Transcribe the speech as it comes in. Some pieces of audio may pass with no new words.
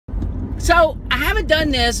So I haven't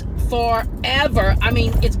done this forever. I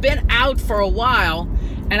mean, it's been out for a while,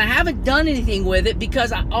 and I haven't done anything with it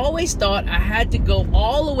because I always thought I had to go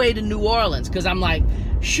all the way to New Orleans, because I'm like,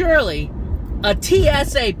 surely a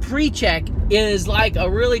TSA pre-check is like a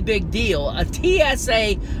really big deal. A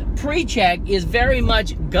TSA pre-check is very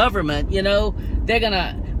much government, you know. They're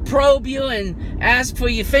gonna probe you and ask for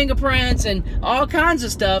your fingerprints and all kinds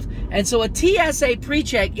of stuff. And so a TSA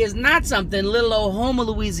pre-check is not something little old Houma,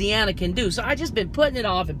 Louisiana can do. So I just been putting it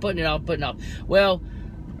off and putting it off. Well,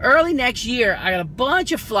 early next year, I got a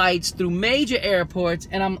bunch of flights through major airports,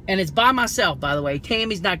 and it's by myself, by the way.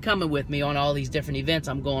 Tammy's not coming with me on all these different events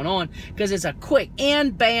I'm going on, because it's a quick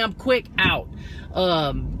in, bam, quick out.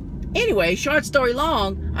 Anyway, short story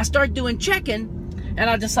long, I start doing checking, and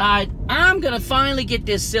I decide I'm gonna finally get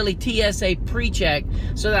this silly TSA pre-check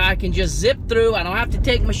so that I can just zip through. I don't have to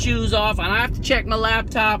take my shoes off. I don't have to check my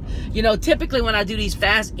laptop. You know, typically when I do these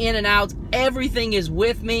fast in and outs, everything is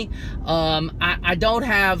with me. I don't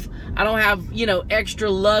have, you know, extra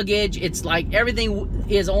luggage. It's like everything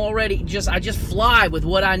is already I just fly with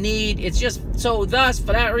what I need. It's just, so thus,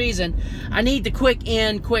 for that reason, I need the quick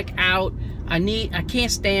in, quick out. I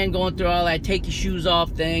can't stand going through all that take your shoes off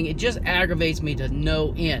thing. It just aggravates me to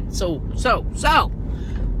no end. So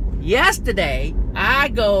yesterday I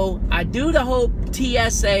do the whole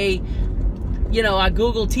TSA, you know, I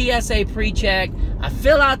Google TSA pre-check, I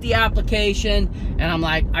fill out the application, and I'm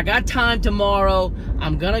like, I got time tomorrow,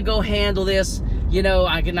 I'm gonna go handle this. You know,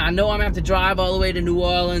 I know I'm gonna have to drive all the way to New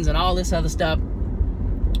Orleans and all this other stuff.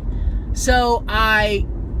 So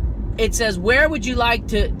it says, where would you like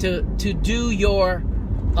to do your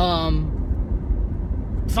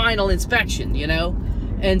final inspection, you know?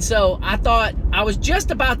 And so I thought, I was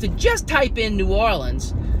just about to just type in New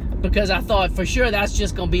Orleans, because I thought for sure that's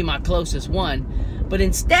just gonna be my closest one. But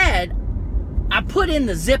instead, I put in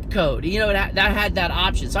the zip code. You know, that had that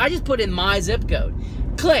option. So I just put in my zip code.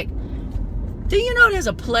 Click. Do you know there's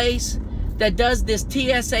a place that does this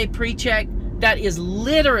TSA pre-check that is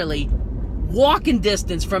literally walking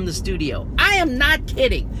distance from the studio? I am not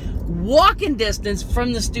kidding. Walking distance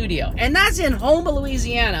from the studio. And that's in Houma,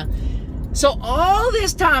 Louisiana. So all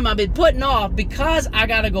this time I've been putting off because I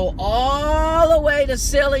got to go all the way to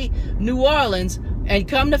silly New Orleans, and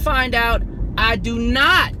come to find out I do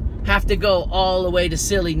not have to go all the way to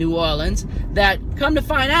silly New Orleans. That, come to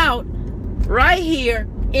find out, right here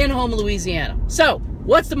in Houma, Louisiana. So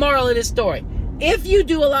what's the moral of this story? If you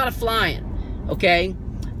do a lot of flying, okay,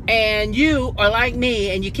 and you are like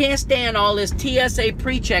me and you can't stand all this TSA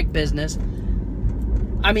pre-check business,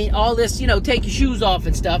 I mean, all this, you know, take your shoes off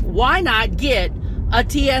and stuff, why not get a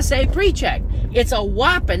TSA pre-check? It's a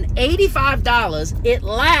whopping $85. It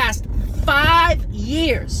lasts 5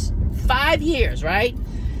 years. 5 years, right?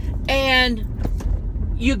 And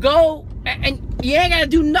you go, and you ain't got to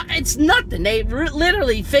do nothing. It's nothing. They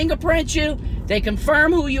literally fingerprint you. They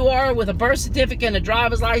confirm who you are with a birth certificate and a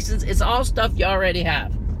driver's license. It's all stuff you already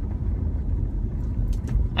have.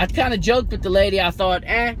 I kind of joked with the lady. I thought,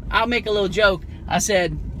 I'll make a little joke. I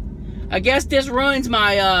said, I guess this ruins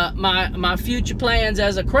my my future plans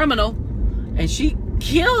as a criminal. And she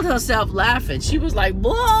killed herself laughing. She was like,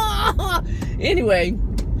 whoa. Anyway,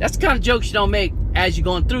 that's the kind of jokes you don't make as you're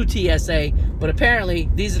going through TSA. But apparently,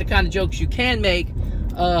 these are the kind of jokes you can make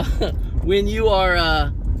when you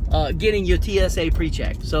are getting your TSA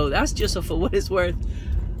pre-check. So that's just a, for what it's worth,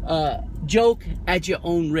 joke at your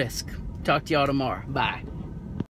own risk. Talk to y'all tomorrow. Bye.